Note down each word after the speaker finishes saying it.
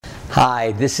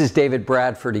Hi, this is David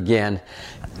Bradford again.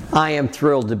 I am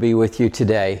thrilled to be with you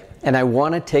today, and I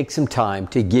want to take some time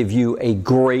to give you a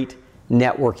great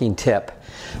networking tip.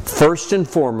 First and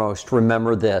foremost,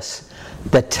 remember this: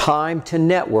 the time to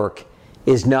network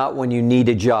is not when you need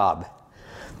a job.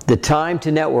 The time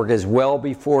to network is well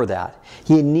before that.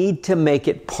 You need to make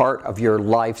it part of your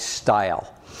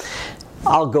lifestyle.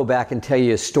 I'll go back and tell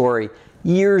you a story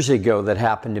years ago that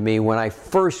happened to me when I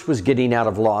first was getting out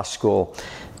of law school.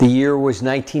 The year was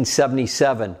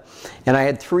 1977, and I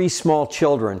had 3 small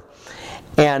children.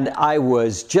 And I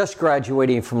was just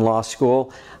graduating from law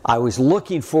school. I was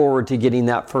looking forward to getting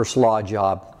that first law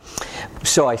job.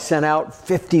 So I sent out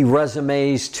 50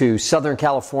 resumes to Southern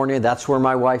California. That's where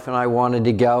my wife and I wanted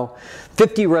to go.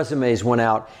 50 resumes went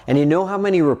out. And you know how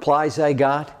many replies I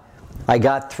got? I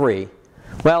got 3.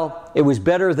 Well, it was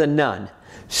better than none.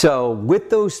 So with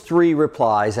those 3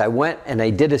 replies, I went and I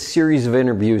did a series of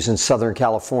interviews in Southern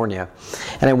California.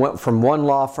 And I went from one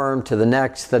law firm to the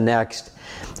next.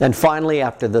 And finally,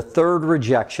 after the 3rd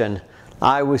rejection,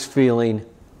 I was feeling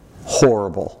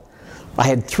horrible. I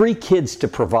had 3 kids to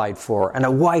provide for and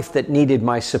a wife that needed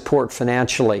my support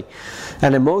financially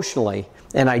and emotionally,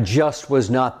 and I just was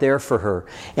not there for her.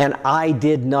 And I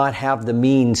did not have the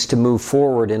means to move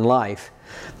forward in life,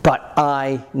 but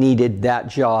I needed that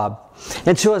job.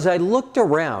 And so as I looked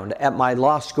around at my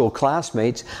law school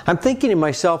classmates, I'm thinking to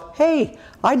myself, hey,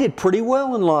 I did pretty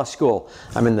well in law school.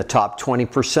 I'm in the top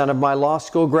 20% of my law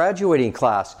school graduating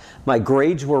class. My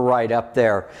grades were right up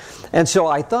there. And so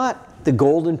I thought the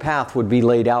golden path would be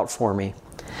laid out for me.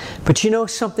 But you know,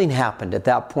 something happened at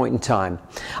that point in time.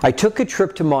 I took a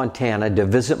trip to Montana to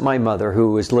visit my mother,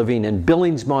 who was living in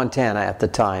Billings, Montana at the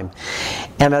time.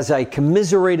 And as I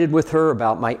commiserated with her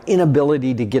about my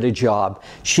inability to get a job,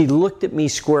 she looked at me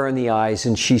square in the eyes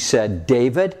and she said,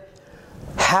 David,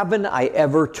 haven't I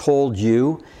ever told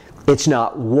you it's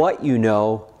not what you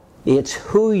know, it's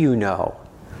who you know?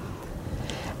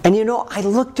 And you know, I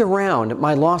looked around at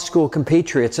my law school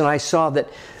compatriots and I saw that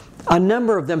a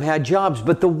number of them had jobs,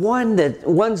 but the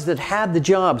ones that had the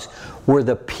jobs were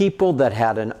the people that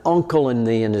had an uncle in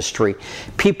the industry,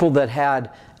 people that had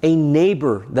a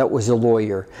neighbor that was a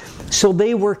lawyer. So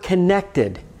they were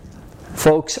connected.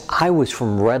 Folks, I was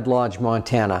from Red Lodge,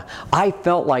 Montana. I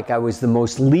felt like I was the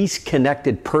most least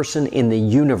connected person in the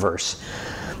universe.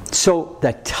 So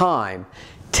the time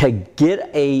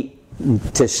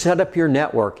to set up your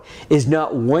network is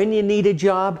not when you need a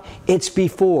job, it's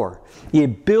before. You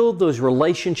build those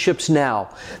relationships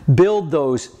now. Build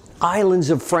those islands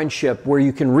of friendship where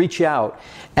you can reach out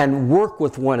and work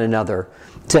with one another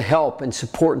to help and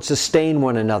support and sustain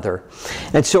one another.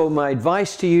 And so my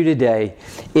advice to you today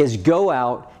is go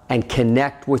out and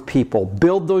connect with people.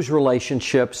 Build those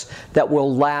relationships that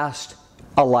will last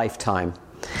a lifetime.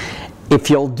 If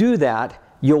you'll do that,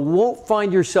 you won't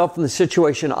find yourself in the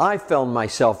situation I found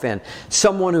myself in.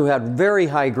 Someone who had very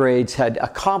high grades, had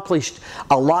accomplished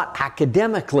a lot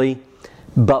academically,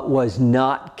 but was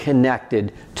not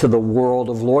connected to the world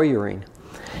of lawyering.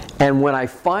 And when I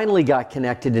finally got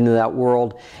connected into that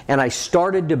world and I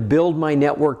started to build my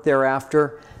network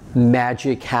thereafter,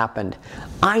 magic happened.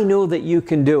 I know that you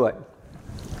can do it.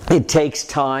 It takes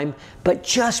time, but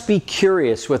just be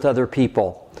curious with other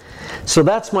people. So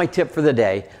that's my tip for the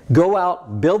day. Go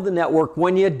out, build the network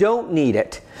when you don't need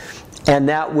it, and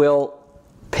that will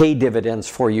pay dividends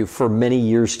for you for many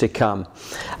years to come.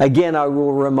 Again, I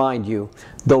will remind you,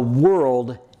 the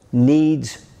world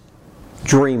needs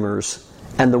dreamers,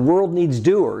 and the world needs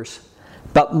doers,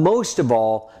 but most of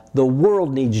all, the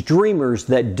world needs dreamers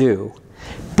that do.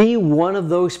 Be one of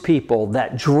those people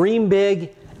that dream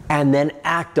big and then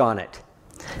act on it.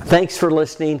 Thanks for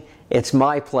listening. It's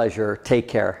my pleasure. Take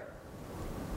care.